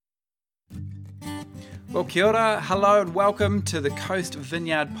Well, kia ora, hello and welcome to the Coast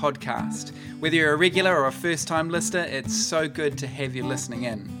Vineyard podcast. Whether you're a regular or a first-time listener, it's so good to have you listening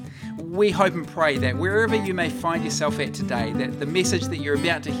in. We hope and pray that wherever you may find yourself at today, that the message that you're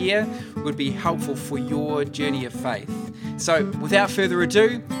about to hear would be helpful for your journey of faith. So, without further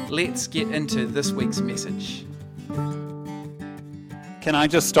ado, let's get into this week's message. Can I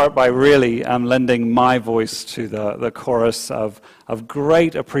just start by really lending my voice to the chorus of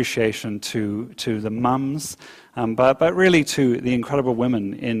great appreciation to the mums, but really to the incredible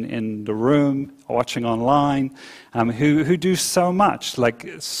women in the room, watching online, who do so much,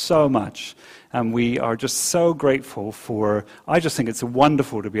 we are just so grateful for, I just think it's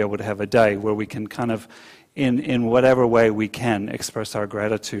wonderful to be able to have a day where we can kind of, in whatever way we can, express our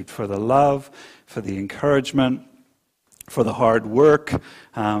gratitude for the love, for the encouragement, for the hard work,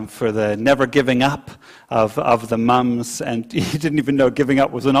 for the never giving up of the mums. And you didn't even know giving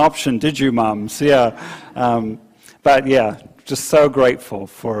up was an option, did you, mums? Yeah. But yeah, just so grateful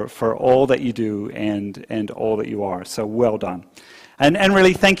for all that you do and all that you are. So well done. And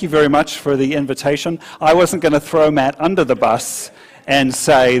really, thank you very much for the invitation. I wasn't going to throw Matt under the bus and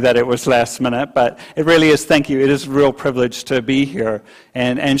say that it was last minute, but it really is, thank you. It is a real privilege to be here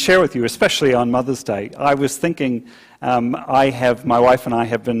and share with you, especially on Mother's Day. I was thinking, my wife and I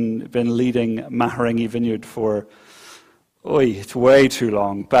have been leading Maharangi Vineyard for, it's way too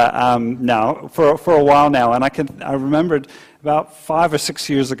long, but now, for a while now, and I remembered about 5 or 6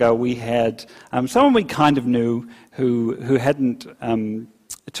 years ago, we had someone we kind of knew who hadn't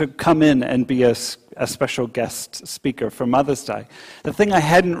to come in and be a special guest speaker for Mother's Day. The thing I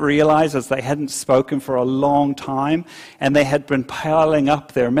hadn't realized is they hadn't spoken for a long time, and they had been piling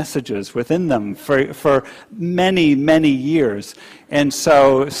up their messages within them for many, many years. And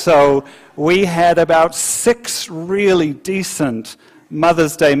so we had about 6 really decent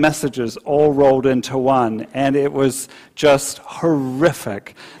Mother's Day messages all rolled into one, and it was just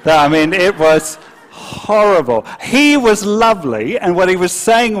horrific. I mean, it was horrible. He was lovely, and what he was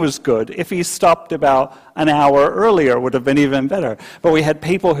saying was good. If he stopped about an hour earlier, it would have been even better. But we had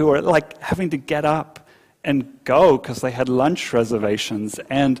people who were like having to get up and go because they had lunch reservations,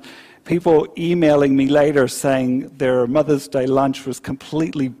 and people emailing me later saying their Mother's Day lunch was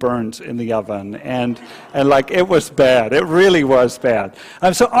completely burnt in the oven, and like it was bad. It really was bad.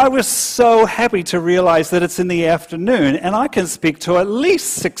 So I was so happy to realize that it's in the afternoon, and I can speak to at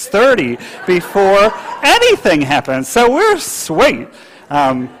least 6:30 before anything happens. So we're sweet.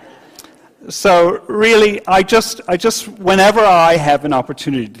 So really, I just whenever I have an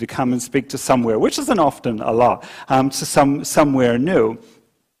opportunity to come and speak to somewhere, which isn't often a lot, to somewhere new,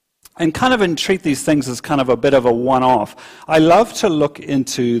 and kind of treat these things as kind of a bit of a one-off, I love to look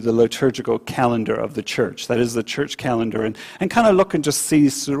into the liturgical calendar of the church, that is the church calendar, and kind of look and just see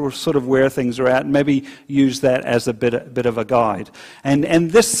sort of where things are at, and maybe use that as a bit of a guide.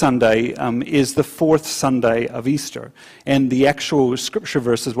 And this Sunday is the 4th Sunday of Easter, and the actual scripture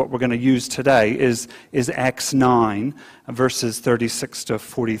verse is what we're going to use today is Acts 9, verses 36 to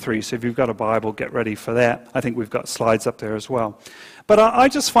 43. So if you've got a Bible, get ready for that. I think we've got slides up there as well. But I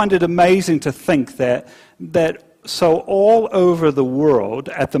just find it amazing to think that so all over the world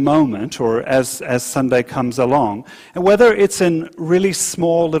at the moment, or as Sunday comes along, and whether it's in really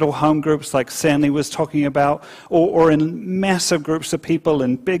small little home groups like Stanley was talking about, or in massive groups of people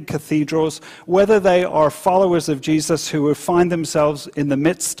in big cathedrals, whether they are followers of Jesus who find themselves in the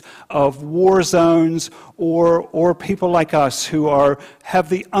midst of war zones, or people like us who have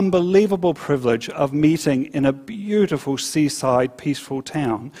the unbelievable privilege of meeting in a beautiful seaside, peaceful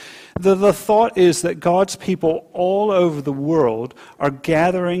town. The thought is that God's people all over the world are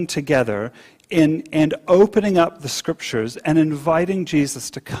gathering together and opening up the scriptures and inviting Jesus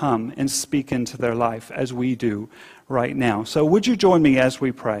to come and speak into their life as we do right now. So would you join me as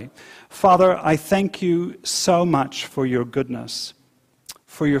we pray? Father, I thank you so much for your goodness,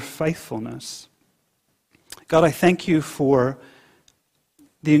 for your faithfulness. God, I thank you for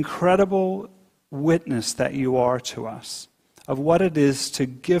the incredible witness that you are to us of what it is to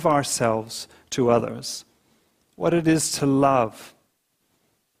give ourselves to others, what it is to love,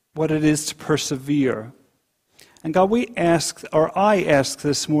 what it is to persevere. And God, I ask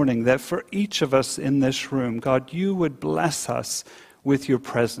this morning that for each of us in this room, God, you would bless us with your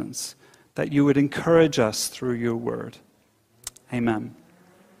presence, that you would encourage us through your word. Amen.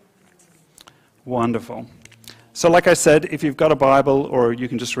 Wonderful. So like I said, if you've got a Bible, or you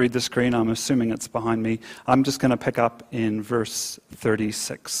can just read the screen, I'm assuming it's behind me, I'm just going to pick up in verse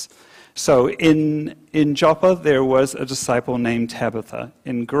 36. So in Joppa there was a disciple named Tabitha.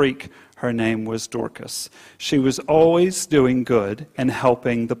 In Greek, Her name was Dorcas. She was always doing good and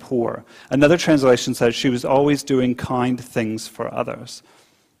helping the poor. Another translation says she was always doing kind things for others.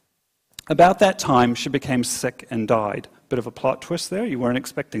 About that time, she became sick and died. Bit of a plot twist there. You weren't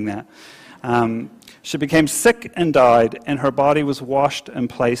expecting that. She became sick and died, and her body was washed and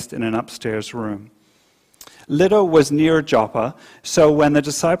placed in an upstairs room. Lydda was near Joppa, so when the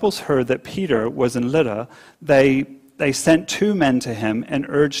disciples heard that Peter was in Lydda, they sent 2 men to him and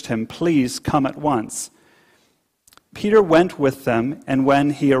urged him, "Please come at once." Peter went with them, and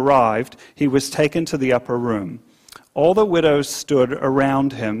when he arrived, he was taken to the upper room. All the widows stood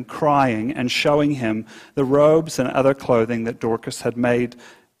around him, crying and showing him the robes and other clothing that Dorcas had made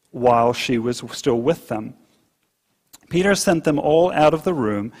while she was still with them. Peter sent them all out of the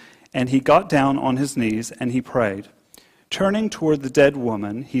room, and he got down on his knees and he prayed. Turning toward the dead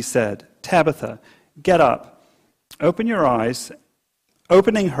woman, he said, "Tabitha, get up." Opening her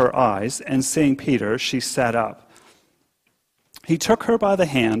eyes and seeing Peter, she sat up. He took her by the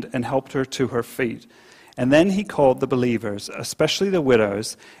hand and helped her to her feet. And then he called the believers, especially the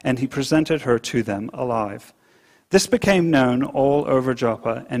widows, and he presented her to them alive. This became known all over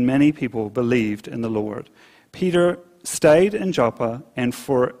Joppa, and many people believed in the Lord. Peter stayed in Joppa and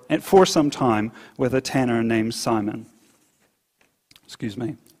for some time with a tanner named Simon. Excuse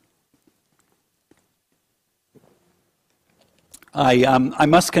me. I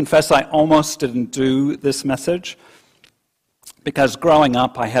must confess I almost didn't do this message because growing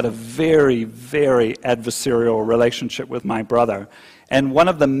up I had a very, very adversarial relationship with my brother. And one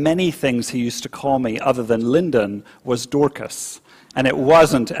of the many things he used to call me other than Lyndon was Dorcas. And it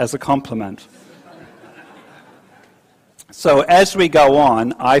wasn't as a compliment. So as we go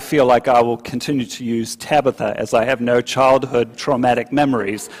on, I feel like I will continue to use Tabitha as I have no childhood traumatic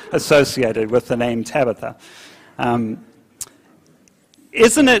memories associated with the name Tabitha.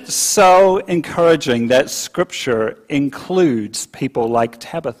 Isn't it so encouraging that Scripture includes people like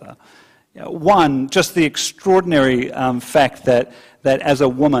Tabitha? One, just the extraordinary fact that as a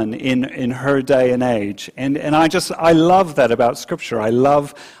woman in her day and age, and I love that about Scripture. I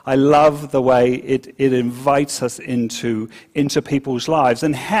love the way it invites us into people's lives,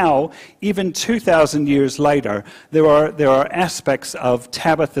 and how even 2,000 years later there are aspects of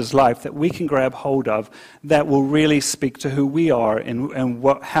Tabitha's life that we can grab hold of that will really speak to who we are and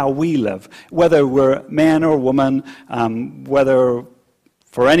how we live, whether we're man or woman, whether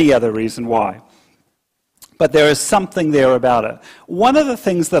for any other reason why. But there is something there about it. One of the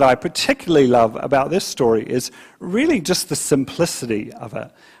things that I particularly love about this story is really just the simplicity of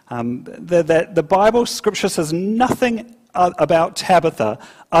it. The Bible, Scripture says nothing about Tabitha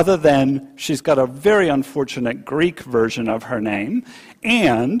other than she's got a very unfortunate Greek version of her name,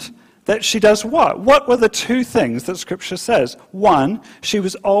 and that she does what? What were the 2 things that Scripture says? 1, she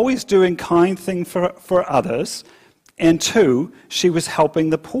was always doing kind things for others, and 2, she was helping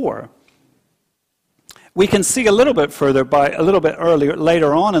the poor. We can see a little bit further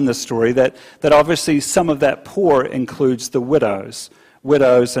later on in the story that obviously some of that poor includes the widows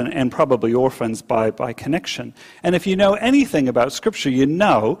and probably orphans by connection. And if you know anything about Scripture, you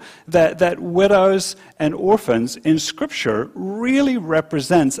know that widows and orphans in Scripture really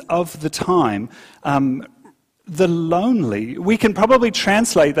represents of the time the lonely. We can probably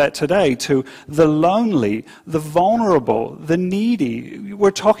translate that today to the lonely, the vulnerable, the needy.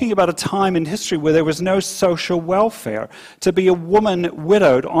 We're talking about a time in history where there was no social welfare. To be a woman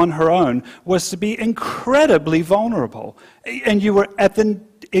widowed on her own was to be incredibly vulnerable, and you were at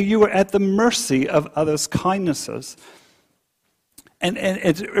the mercy of others' kindnesses. And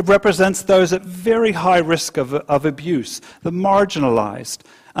it represents those at very high risk of abuse, the marginalized.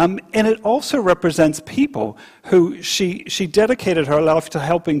 And it also represents people who she dedicated her life to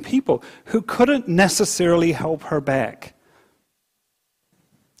helping people who couldn't necessarily help her back.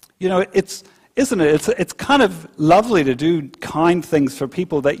 You know, it's kind of lovely to do kind things for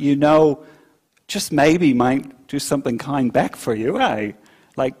people that you know just maybe might do something kind back for you, eh?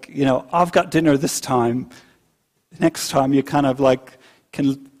 Like, you know, I've got dinner this time. Next time you kind of like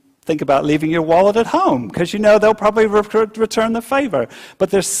can think about leaving your wallet at home because you know they'll probably return the favor. But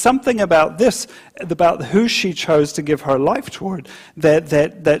there's something about this, about who she chose to give her life toward,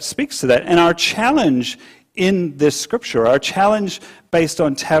 that speaks to that. And our challenge in this Scripture, our challenge based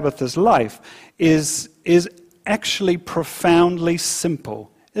on Tabitha's life, is actually profoundly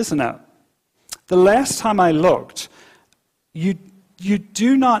simple, isn't it? The last time I looked, you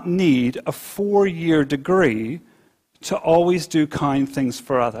do not need a 4-year degree to always do kind things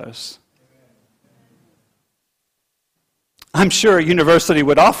for others. I'm sure a university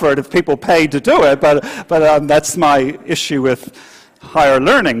would offer it if people paid to do it, but that's my issue with higher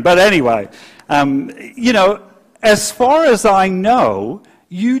learning. But anyway, as far as I know,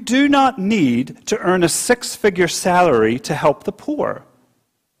 you do not need to earn a 6-figure salary to help the poor.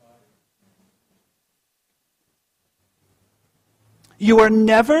 You are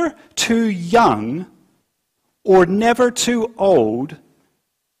never too young or never too old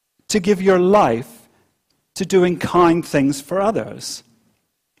to give your life to doing kind things for others.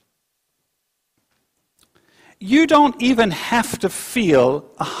 You don't even have to feel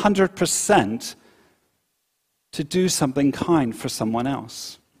 100% to do something kind for someone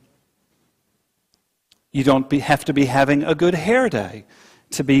else. You don't have to be having a good hair day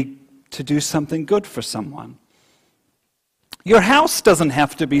to do something good for someone. Your house doesn't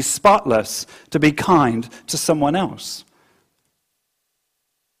have to be spotless to be kind to someone else.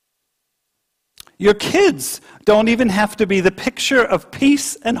 Your kids don't even have to be the picture of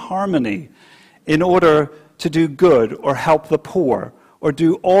peace and harmony in order to do good or help the poor or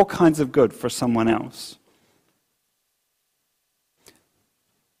do all kinds of good for someone else.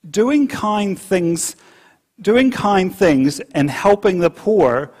 Doing kind things and helping the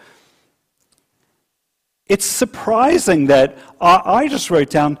poor, it's surprising that I just wrote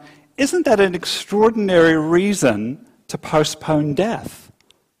down, isn't that an extraordinary reason to postpone death?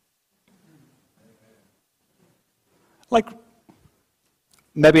 Like,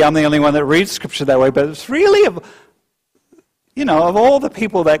 maybe I'm the only one that reads Scripture that way, but it's really, of all the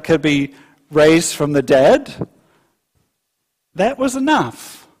people that could be raised from the dead, that was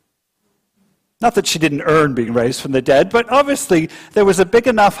enough. Not that she didn't earn being raised from the dead, but obviously there was a big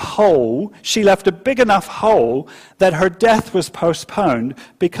enough hole, she left a big enough hole that her death was postponed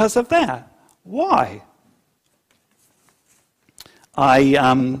because of that. Why?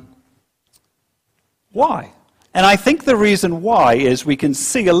 Why? And I think the reason why is we can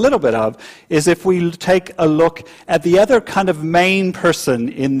see a little bit of is if we take a look at the other kind of main person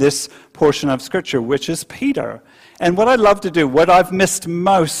in this portion of Scripture, which is Peter. And what I love to do, what I've missed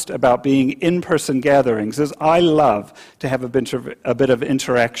most about being in-person gatherings is I love to have a bit of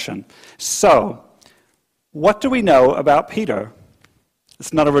interaction. So, what do we know about Peter?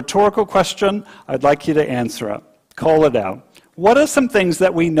 It's not a rhetorical question. I'd like you to answer it. Call it out. What are some things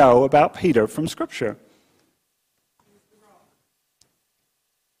that we know about Peter from Scripture?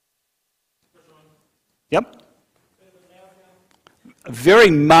 Yep. Very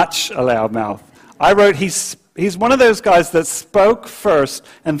much a loudmouth. I wrote he's one of those guys that spoke first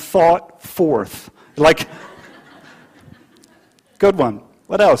and thought fourth. Like, good one.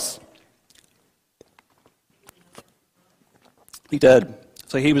 What else? He did.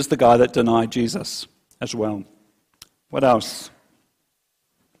 So he was the guy that denied Jesus as well. What else?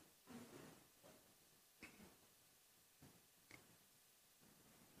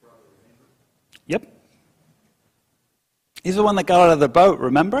 Yep. He's the one that got out of the boat,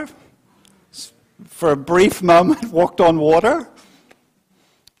 remember? For a brief moment, walked on water,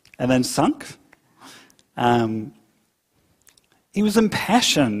 and then sunk. He was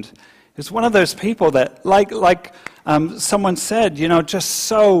impassioned. He was one of those people that, like someone said, just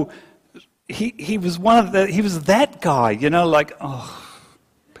so. He was he was that guy,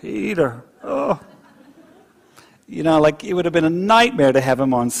 Peter, like it would have been a nightmare to have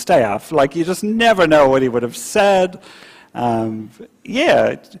him on staff. Like you just never know what he would have said. And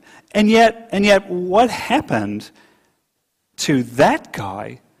yet, what happened to that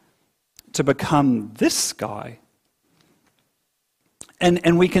guy to become this guy?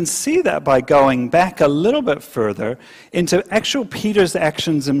 And we can see that by going back a little bit further into actual Peter's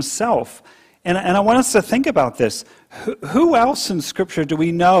actions himself. And I want us to think about this. Who else in Scripture do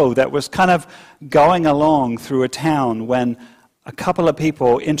we know that was kind of going along through a town when a couple of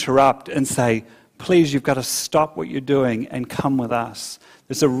people interrupt and say, please, you've got to stop what you're doing and come with us.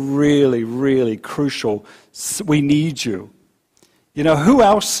 There's a really, really crucial, we need you. Who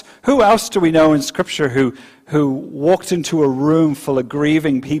else do we know in Scripture who walked into a room full of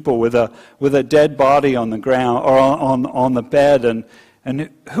grieving people with a dead body on the ground or on the bed, and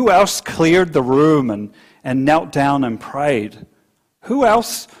who else cleared the room and knelt down and prayed? Who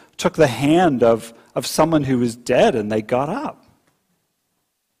else took the hand of someone who was dead and they got up?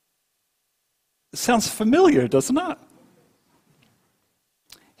 It sounds familiar, doesn't it?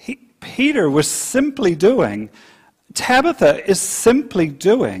 Peter was simply doing, Tabitha is simply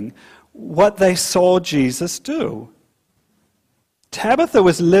doing what they saw Jesus do. Tabitha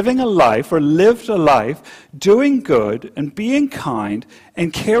was lived a life, doing good and being kind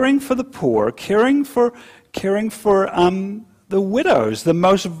and caring for the poor, caring for the widows, the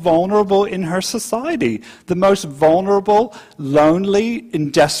most vulnerable in her society, the most vulnerable, lonely,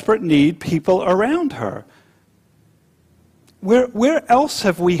 in desperate need people around her. where else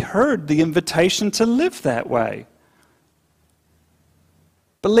have we heard the invitation to live that way?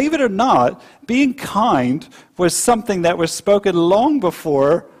 Believe it or not, being kind was something that was spoken long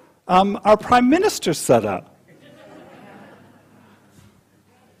before our Prime Minister set up.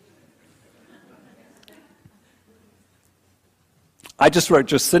 I just wrote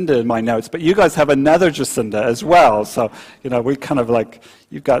Jacinda in my notes, but you guys have another Jacinda as well. So, we kind of like,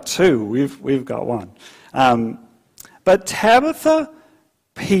 you've got two, we've got one. But Tabitha,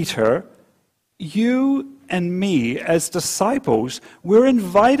 Peter, you and me as disciples, we're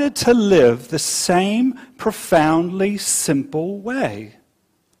invited to live the same profoundly simple way.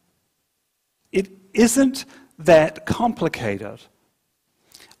 It isn't that complicated.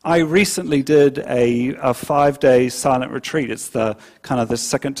 I recently did a 5-day silent retreat. It's the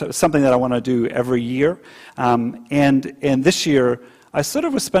second something that I want to do every year. And this year, I sort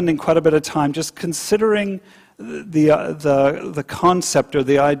of was spending quite a bit of time just considering the concept or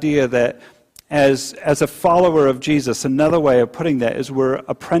the idea that as a follower of Jesus, another way of putting that is we're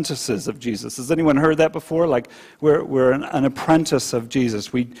apprentices of Jesus. Has anyone heard that before? Like we're an apprentice of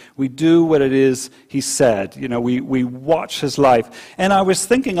Jesus. We do what it is he said. We watch his life. And I was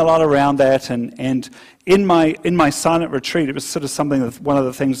thinking a lot around that, and in my silent retreat, it was sort of something one of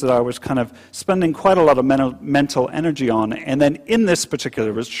the things that I was kind of spending quite a lot of mental energy on. And then in this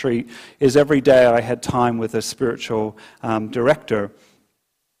particular retreat is every day I had time with a spiritual director.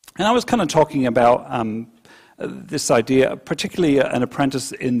 And I was kind of talking about this idea, particularly an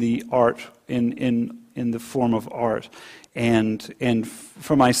apprentice in the art, in the form of art. And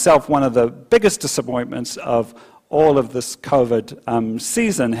for myself, one of the biggest disappointments of all of this COVID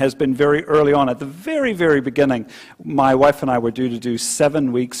season has been very early on. At the very, very beginning, my wife and I were due to do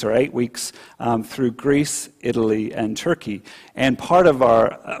 7 weeks or 8 weeks through Greece, Italy, and Turkey. And part of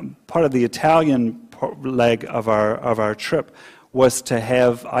the Italian leg of our trip was to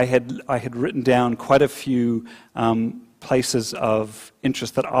have, I had written down quite a few places of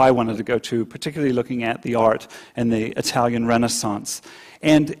interest that I wanted to go to, particularly looking at the art and the Italian Renaissance.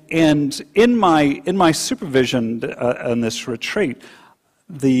 And in my supervision on this retreat,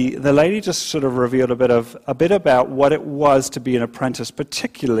 the lady just sort of revealed a bit about what it was to be an apprentice,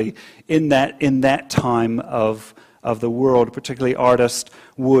 particularly in that time of the world, particularly artists,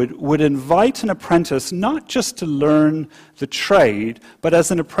 would invite an apprentice not just to learn the trade, but as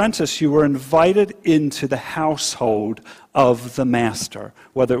an apprentice you were invited into the household of the master,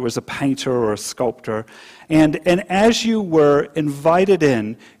 whether it was a painter or a sculptor. And as you were invited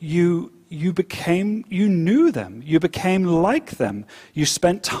in, you knew them, you became like them, you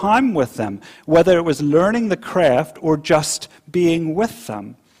spent time with them, whether it was learning the craft or just being with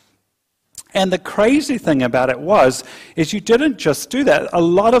them. And the crazy thing about it is you didn't just do that. A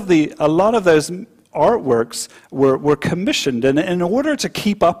lot of those artworks were commissioned, and in order to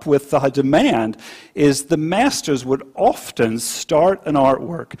keep up with the demand, is the masters would often start an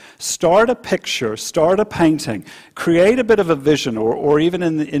artwork, start a picture, start a painting, create a bit of a vision, or even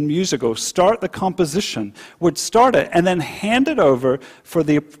in musical, start the composition, would start it, and then hand it over to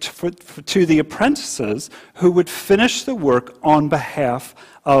the apprentices who would finish the work on behalf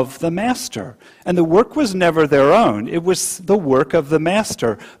of the master. And the work was never their own. It was the work of the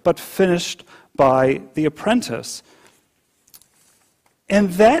master, but finished by the apprentice.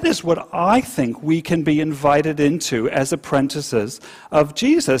 And that is what I think we can be invited into as apprentices of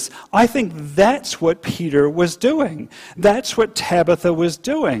Jesus. I think that's what Peter was doing. That's what Tabitha was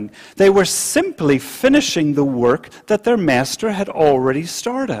doing. They were simply finishing the work that their master had already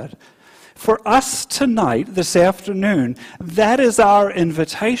started. For us tonight, this afternoon, that is our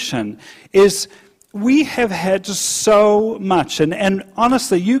invitation, is we have had so much, and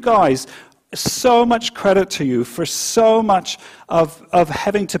honestly, you guys, so much credit to you for so much of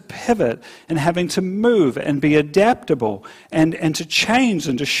having to pivot and having to move and be adaptable and to change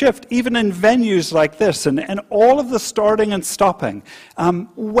and to shift, even in venues like this, and all of the starting and stopping.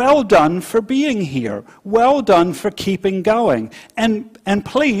 Well done for being here. Well done for keeping going. And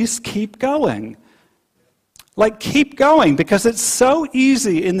please keep going. Like, keep going, because it's so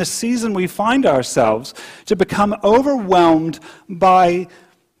easy in the season we find ourselves to become overwhelmed by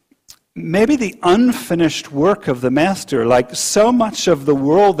maybe the unfinished work of the master. Like, so much of the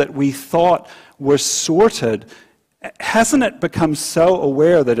world that we thought was sorted, hasn't it become so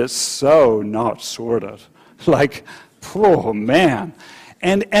aware that it's so not sorted? Like, oh man.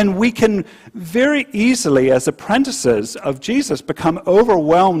 And we can very easily, as apprentices of Jesus, become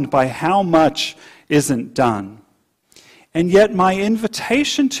overwhelmed by how much isn't done. And yet my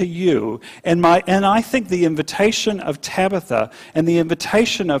invitation to you, and I think the invitation of Tabitha and the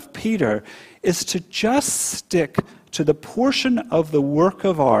invitation of Peter, is to just stick to the portion of the work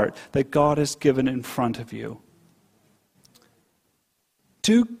of art that God has given in front of you.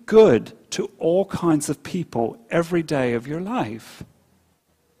 Do good to all kinds of people every day of your life.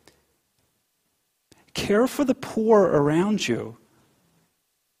 Care for the poor around you.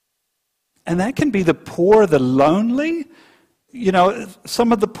 And that can be the poor, the lonely. You know,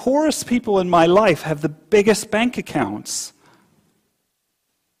 some of the poorest people in my life have the biggest bank accounts.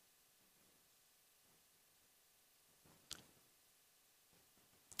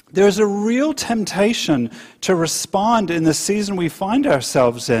 There's a real temptation to respond in the season we find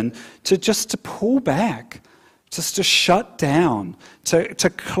ourselves in, to pull back, just to shut down, to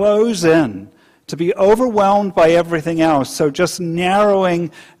close in, to be overwhelmed by everything else. So just narrowing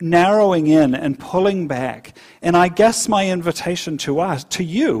in and pulling back. And I guess my invitation to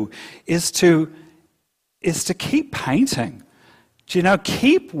you, is to keep painting. You know,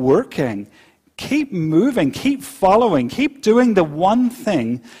 keep working. Keep moving, keep following, keep doing the one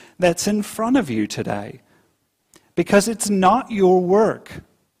thing that's in front of you today. Because it's not your work.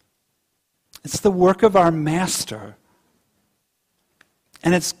 It's the work of our Master.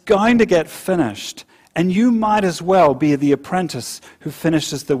 And it's going to get finished. And you might as well be the apprentice who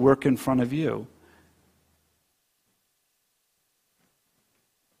finishes the work in front of you.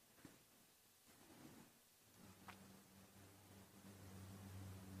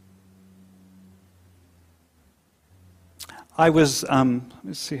 I was, let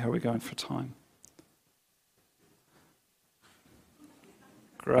me see how we're going for time.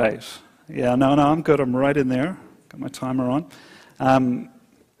 Great. Yeah, no, I'm good. I'm right in there. Got my timer on.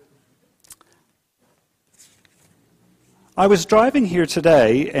 I was driving here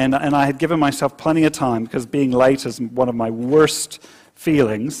today, and I had given myself plenty of time, because being late is one of my worst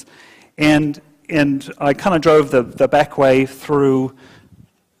feelings. And I kind of drove the back way through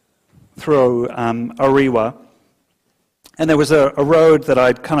Orewa. And there was a road that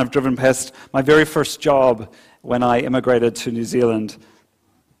I'd kind of driven past my very first job when I immigrated to New Zealand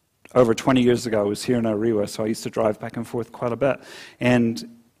over 20 years ago. I was here in Orewa, so I used to drive back and forth quite a bit. And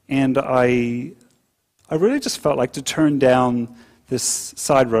I really just felt like to turn down this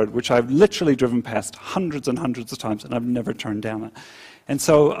side road, which I've literally driven past hundreds and hundreds of times, and I've never turned down it. And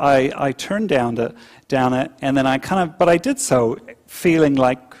so I turned down it, and then but I did so feeling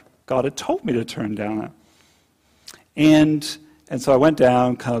like God had told me to turn down it. And so I went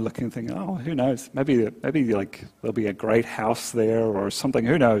down, kind of looking, thinking, oh, who knows? Maybe like there'll be a great house there or something.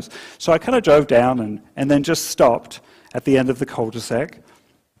 Who knows? So I kind of drove down and then just stopped at the end of the cul-de-sac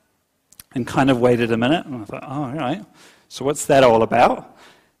and kind of waited a minute. And I thought, oh, all right. So what's that all about?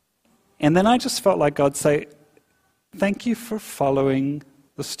 And then I just felt like God say, thank you for following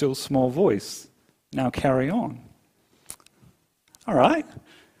the still small voice. Now carry on. All right.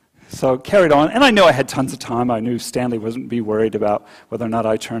 So carried on, and I knew I had tons of time. I knew Stanley wouldn't be worried about whether or not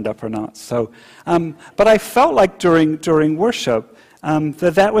I turned up or not. So, but I felt like during worship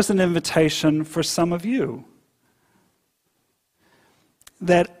that was an invitation for some of you.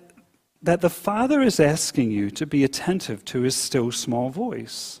 That the Father is asking you to be attentive to His still small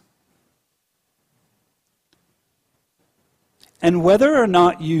voice. And whether or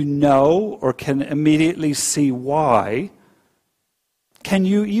not you know or can immediately see why, can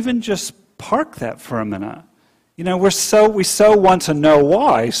you even just park that for a minute? You know, we so want to know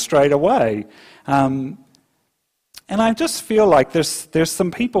why straight away. And I just feel like there's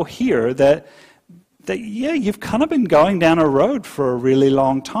some people here that you've kind of been going down a road for a really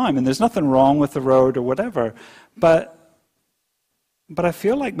long time, and there's nothing wrong with the road or whatever. But I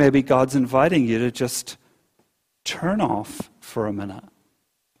feel like maybe God's inviting you to just turn off for a minute.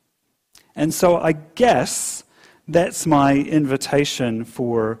 And so I guess that's my invitation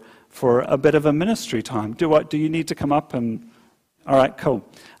for a bit of a ministry time. Do you need to come up and... All right, cool.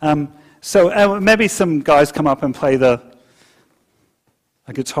 So maybe some guys come up and play the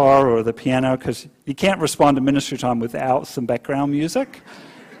guitar or the piano, because you can't respond to ministry time without some background music.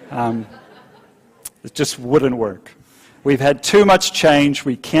 It just wouldn't work. We've had too much change.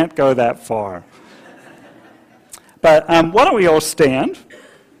 We can't go that far. But why don't we all stand?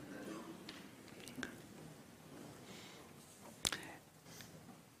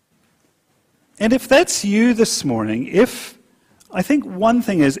 And if that's you this morning, I think one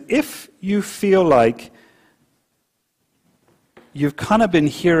thing is, if you feel like you've kind of been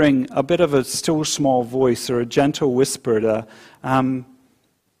hearing a bit of a still small voice or a gentle whisper to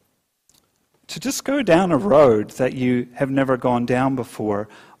just go down a road that you have never gone down before,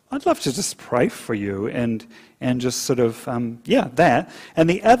 I'd love to just pray for you and just sort of, that. And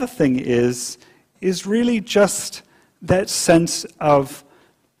the other thing is really just that sense of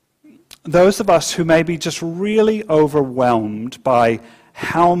those of us who may be just really overwhelmed by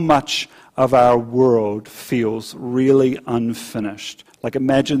how much of our world feels really unfinished. Like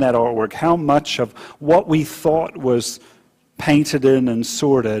imagine that artwork, how much of what we thought was painted in and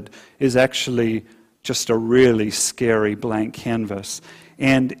sorted is actually just a really scary blank canvas.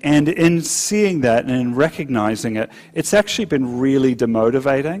 And in seeing that and in recognizing it, it's actually been really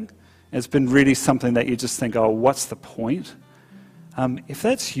demotivating. It's been really something that you just think, oh, what's the point? If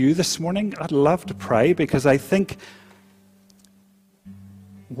that's you this morning, I'd love to pray, because I think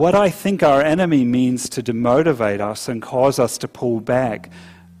what I think our enemy means to demotivate us and cause us to pull back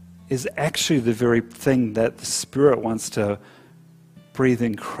is actually the very thing that the Spirit wants to breathe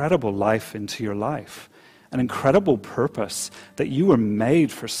incredible life into your life, an incredible purpose, that you were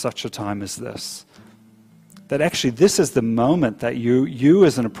made for such a time as this. That actually this is the moment that you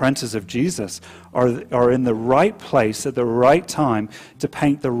as an apprentice of Jesus are in the right place at the right time to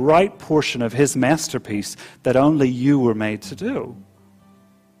paint the right portion of his masterpiece that only you were made to do.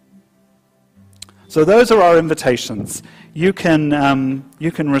 So those are our invitations. You can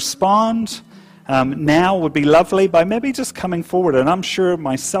respond. Now would be lovely by maybe just coming forward, and I'm sure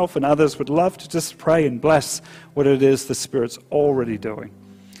myself and others would love to just pray and bless what it is the Spirit's already doing.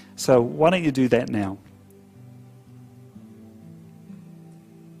 So why don't you do that now?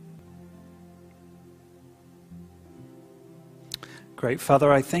 Great.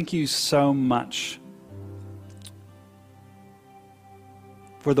 Father, I thank you so much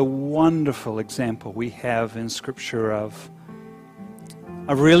for the wonderful example we have in Scripture of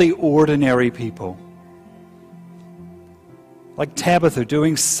really ordinary people. Like Tabitha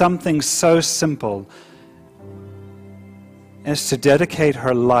doing something so simple as to dedicate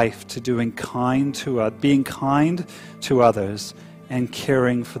her life to being kind to others and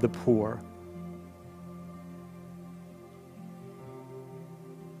caring for the poor.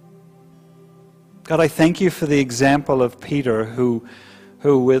 God, I thank you for the example of Peter who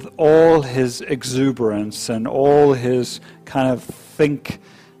with all his exuberance and all his kind of think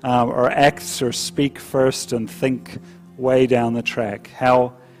or acts or speak first and think way down the track,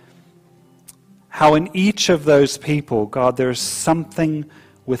 how in each of those people, God, there's something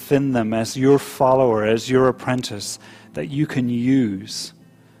within them as your follower, as your apprentice, that you can use,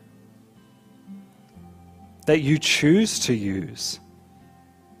 that you choose to use.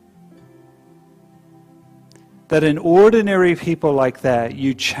 That in ordinary people like that,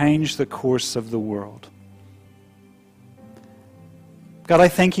 you change the course of the world. God, I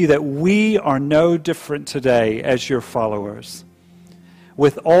thank you that we are no different today as your followers.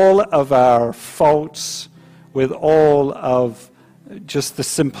 With all of our faults, with all of just the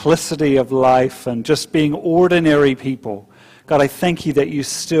simplicity of life and just being ordinary people, God, I thank you that you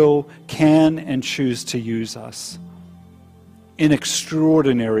still can and choose to use us in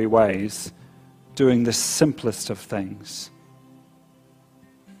extraordinary ways, doing the simplest of things.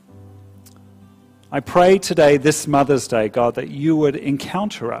 I pray today, this Mother's Day, God, that you would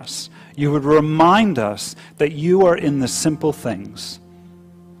encounter us. You would remind us that you are in the simple things.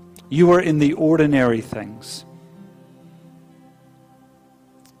 You are in the ordinary things.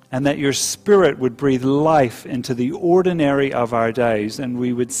 And that your Spirit would breathe life into the ordinary of our days, and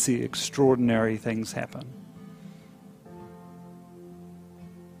we would see extraordinary things happen.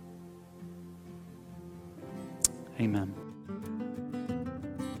 Amen.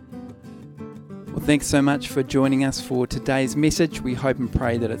 Well, thanks so much for joining us for today's message. We hope and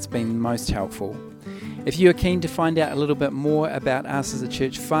pray that it's been most helpful. If you are keen to find out a little bit more about us as a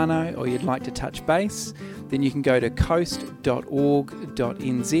church whānau, or you'd like to touch base, then you can go to coast.org.nz,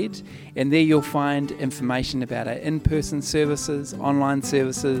 and there you'll find information about our in-person services, online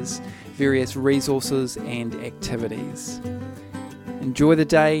services, various resources and activities. Enjoy the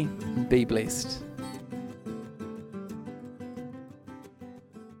day and be blessed.